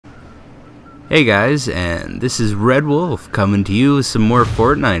Hey guys, and this is Red Wolf coming to you with some more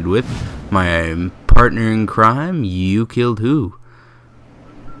Fortnite with my partner in crime, You Killed Who,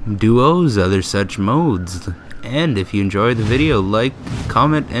 duos, other such modes. And if you enjoy the video, like,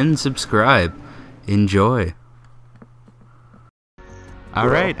 comment, and subscribe. Enjoy.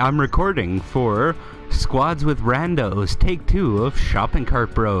 Alright, I'm recording for Squads with Randos, take 2 of Shopping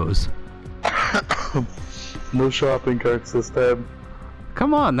Cart Bros. No shopping carts this time.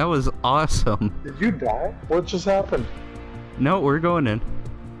 Come on, that was awesome. Did you die? What just happened? No, we're going in.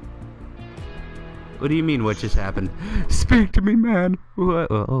 What do you mean, what just happened? Speak to me, man. What?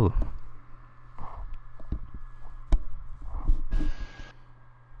 Oh.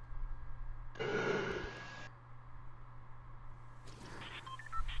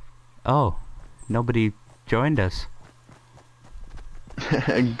 Oh, nobody joined us.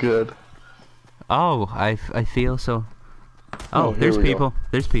 Good. Oh, I feel so. Oh, there's people.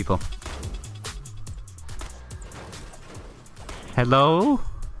 There's people. Hello?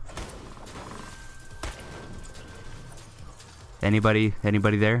 Anybody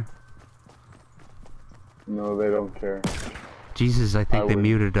there? No, they don't care. Jesus, I think they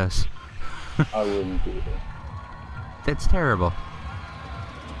muted us. I wouldn't do that. That's terrible.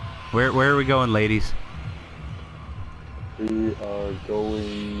 Where are we going, ladies? We are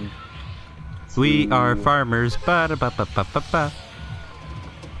going. We are farmers. Ba-da-ba-ba-ba-ba-ba.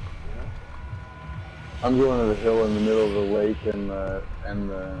 I'm going to the hill in the middle of the lake and the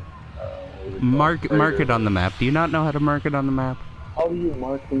Mark it on the map. Do you not know how to mark it on the map? How do you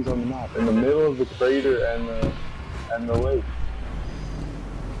mark things on the map? In the middle of the crater and the lake.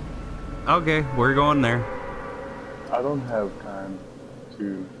 Okay, we're going there. I don't have time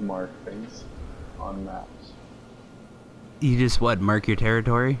to mark things on maps. You just what? Mark your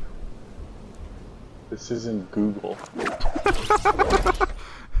territory? This isn't Google.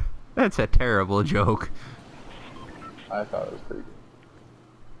 That's a terrible joke. I thought it was pretty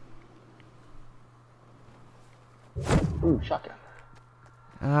good. Ooh, shotgun.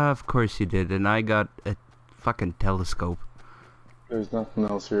 Of course you did, and I got a fucking telescope. There's nothing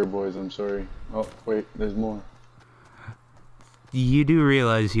else here, boys, I'm sorry. Oh, wait, there's more. You do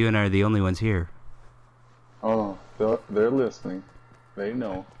realize you and I are the only ones here. Oh, no, they're listening. They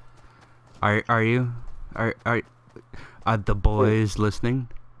know. Are you? Are the boys listening?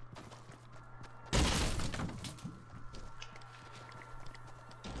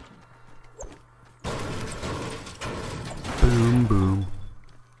 Boom boom.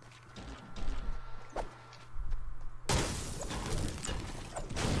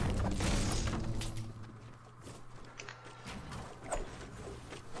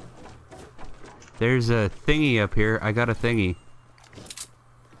 There's a thingy up here. I got a thingy.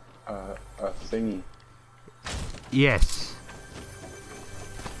 A thingy. Yes.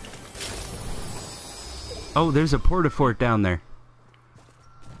 Oh, there's a porta-fort down there.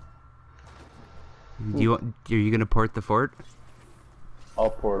 Are you gonna port the fort?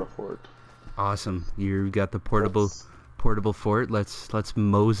 I'll port a fort. Awesome. You got the portable fort. Let's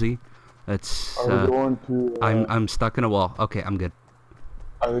mosey. Let's. Are we going to? I'm stuck in a wall. Okay, I'm good.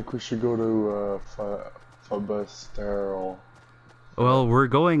 I think we should go to Fabastero. Well, we're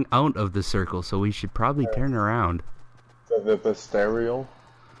going out of the circle, so we should probably turn around. The Basterio?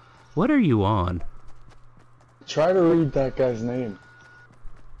 What are you on? Try to read that guy's name.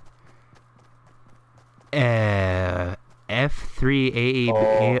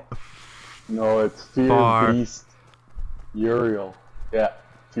 F3A. No, it's Fear Beast Uriel. Yeah,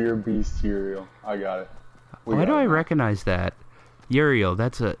 Fear Beast Uriel. I got it. Why do I recognize that? Uriel,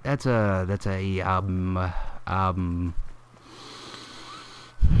 that's a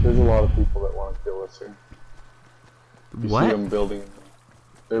There's a lot of people that want to kill us here. You what? See them building.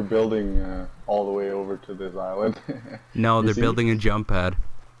 They're building all the way over to this island. No, they're building a jump pad.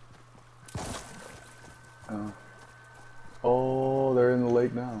 Oh, they're in the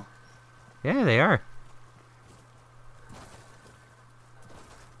lake now. Yeah, they are.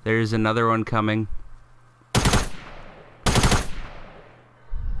 There's another one coming.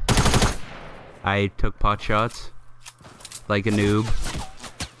 I took pot shots like a noob.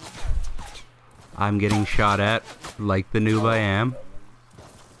 I'm getting shot at like the noob I am.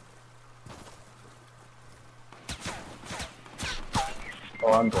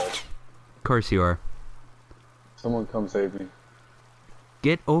 Oh, I'm dead. Of course you are. Someone come save me.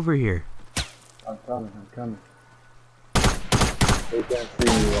 Get over here. I'm coming. They can't see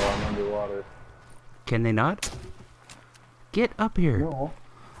me while I'm underwater. Can they not? Get up here. No.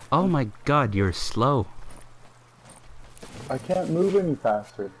 Oh my god, you're slow. I can't move any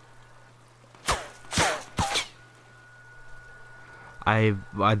faster.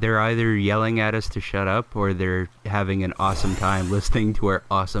 They're either yelling at us to shut up, or they're having an awesome time listening to our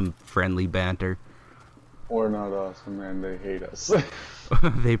awesome, friendly banter. Or not awesome, man. They hate us.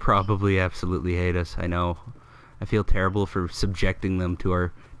 They probably absolutely hate us. I know. I feel terrible for subjecting them to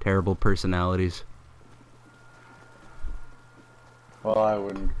our terrible personalities. Well, I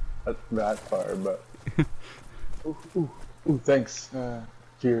wouldn't that far, but. Ooh, thanks,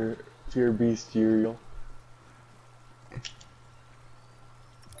 Fear Beast Uriel.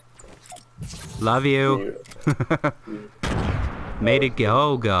 Love you. Made it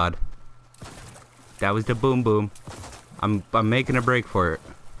go. Oh god. That was the boom boom. I'm making a break for it.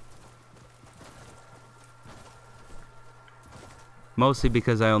 Mostly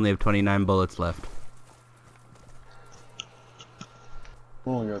because I only have 29 bullets left. I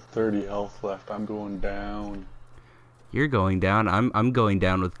only got 30 health left. I'm going down. You're going down. I'm going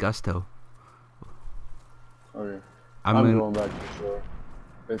down with gusto. Okay. I'm going back to shore.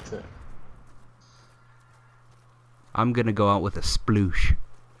 That's it. I'm gonna go out with a sploosh.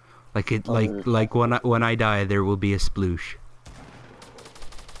 Like when I die, there will be a sploosh.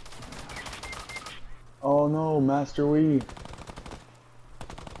 Oh no, Master Wee.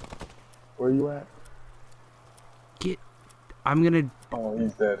 Where you at? I'm gonna. Oh,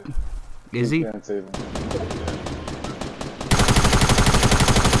 he's dead. Is he? Can't save him.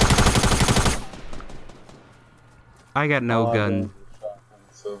 I got no gun.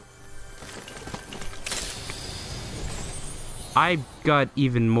 I got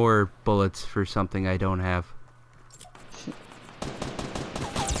even more bullets for something I don't have.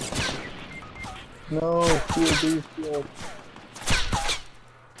 No, field.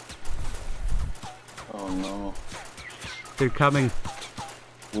 Oh no. They're coming.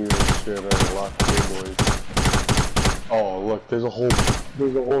 Weird shit, I locked here, boys. Oh look, there's a whole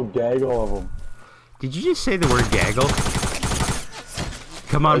gaggle of them. Did you just say the word gaggle?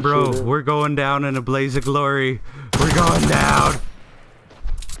 Come on, bro. We're going down in a blaze of glory. We're going down.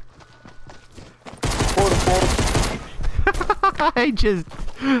 I just...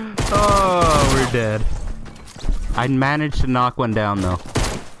 Oh, we're dead. I managed to knock one down, though.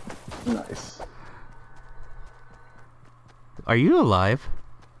 Nice. Are you alive?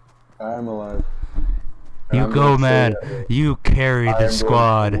 I am alive. You go, man. You carry the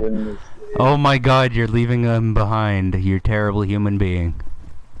squad. Oh my god, you're leaving them behind. You terrible human being.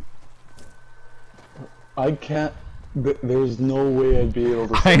 I can't... There's no way I'd be able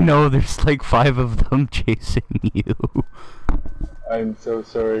to... I know, there's like 5 of them chasing you. I'm so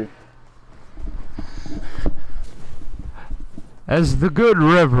sorry. As the good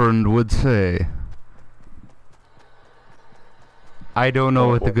Reverend would say. I don't know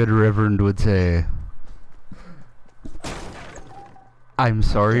what the good Reverend would say. I'm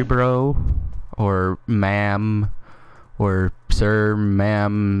sorry, bro. Or ma'am. Or sir,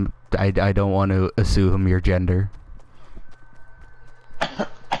 ma'am. I don't want to assume your gender.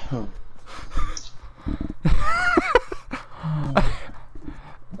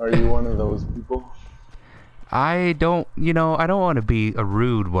 Are you one of those people? I don't want to be a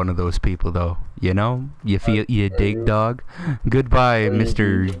rude one of those people, though. You know? You dig, dog? Goodbye,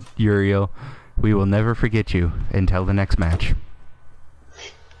 Mr. Uriel. We will never forget you until the next match.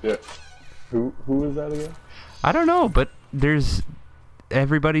 Yeah. Who is that again? I don't know, but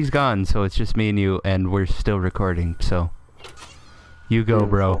everybody's gone, so it's just me and you, and we're still recording, so... You go,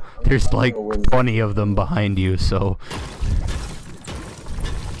 bro. There's like 20 of them behind you, so...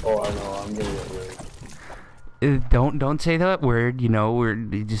 Oh, I know, I'm gonna get raped. Don't say that word, you know,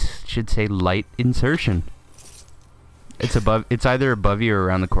 you just should say light insertion. It's either above you or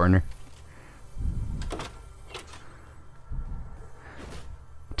around the corner.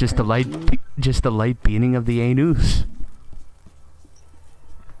 Just the light beating of the anus.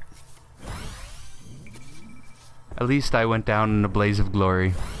 At least I went down in a blaze of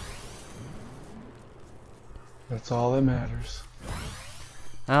glory. That's all that matters.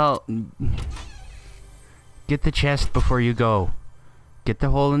 Well, get the chest before you go. Get the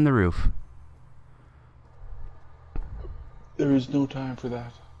hole in the roof. There is no time for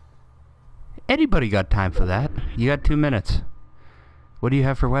that. Anybody got time for that? You got 2 minutes. What do you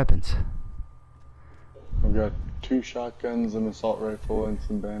have for weapons? I've got 2 shotguns, an assault rifle, and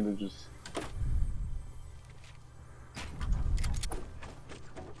some bandages.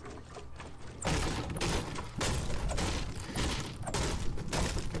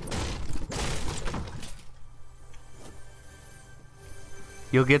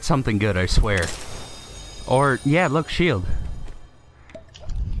 You'll get something good, I swear. Or, yeah, look, shield.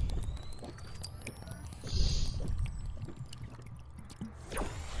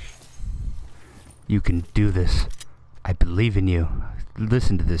 You can do this. I believe in you.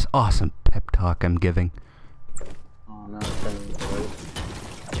 listen to this awesome pep talk I'm giving. Oh, no, I couldn't get out.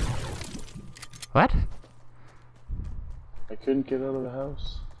 What? I couldn't get out of the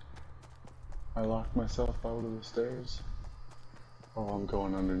house. I locked myself out of the stairs. Oh, I'm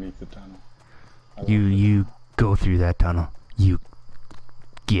going underneath the tunnel. You go through that tunnel. You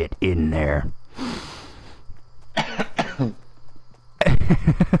get in there.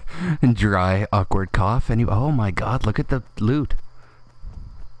 Dry, awkward cough, and you. Oh my God! Look at the loot.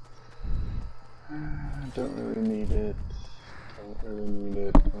 Don't really need it. Don't really need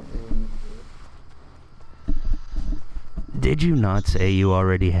it. Don't really need it. Did you not say you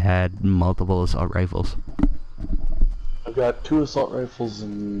already had multiple assault rifles? I've got 2 assault rifles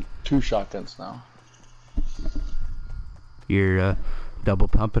and 2 shotguns now. You're double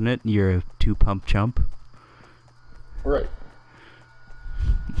pumping it. You're a 2-pump chump. Right.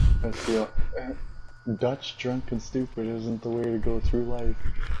 That's the Dutch drunk and stupid isn't the way to go through life.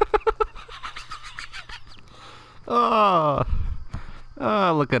 Oh,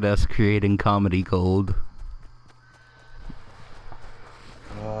 look at us creating comedy gold.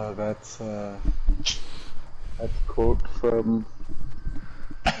 That's a quote from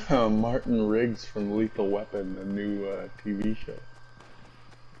Martin Riggs from Lethal Weapon, the new TV show.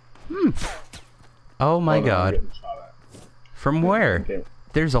 Oh my no, God. I'm getting shot at. From where? Okay.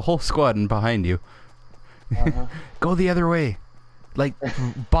 There's a whole squad behind you. Go the other way. Like,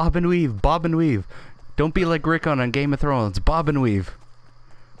 bob and weave, bob and weave. Don't be like Rickon on Game of Thrones. Bob and weave.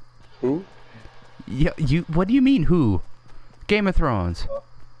 Who? Yeah, you. What do you mean, who? Game of Thrones.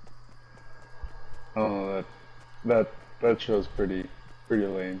 Oh, that show's pretty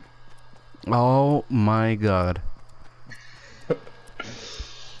lame. Oh my God.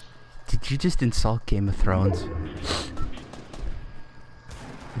 Did you just insult Game of Thrones?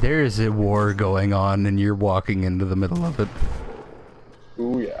 There is a war going on and you're walking into the middle of it.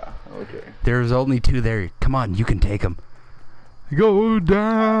 Ooh, yeah. Okay. There's only 2 there. Come on, you can take them. Go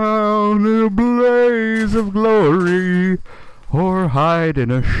down in a blaze of glory or hide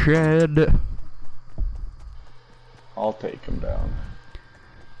in a shed. I'll take him down.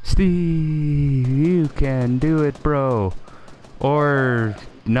 Steve, you can do it, bro. Or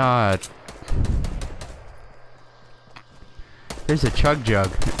not. There's a chug jug.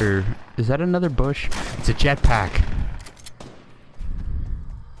 Or is that another bush? It's a jetpack.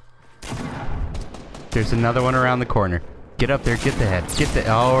 There's another one around the corner. Get up there, get the head. Get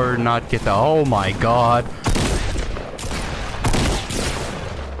the or not get the oh my God.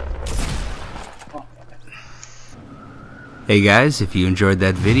 Hey guys, if you enjoyed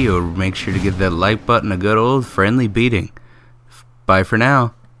that video, make sure to give that like button a good old friendly beating. Bye for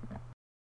now.